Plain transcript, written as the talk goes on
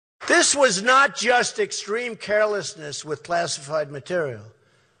This was not just extreme carelessness with classified material,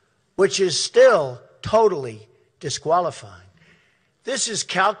 which is still totally disqualifying. This is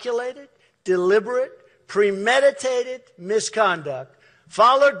calculated, deliberate, premeditated misconduct,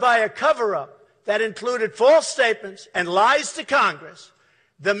 followed by a cover-up that included false statements and lies to Congress,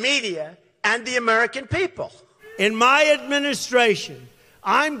 the media, and the American people. In my administration,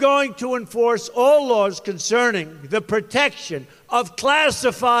 I'm going to enforce all laws concerning the protection of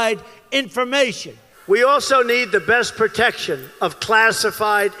classified information. We also need the best protection of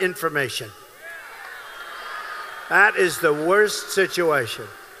classified information. That is the worst situation.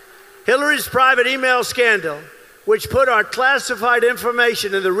 Hillary's private email scandal, which put our classified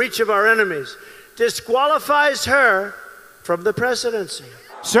information in the reach of our enemies, disqualifies her from the presidency.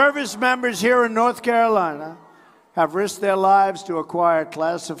 Service members here in North Carolina have risked their lives to acquire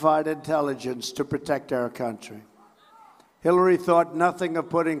classified intelligence to protect our country. Hillary thought nothing of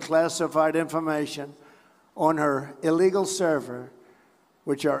putting classified information on her illegal server,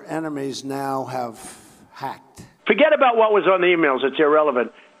 which our enemies now have hacked. Forget about what was on the emails. It's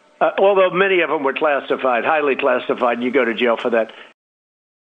irrelevant. Although many of them were classified, highly classified, and you go to jail for that.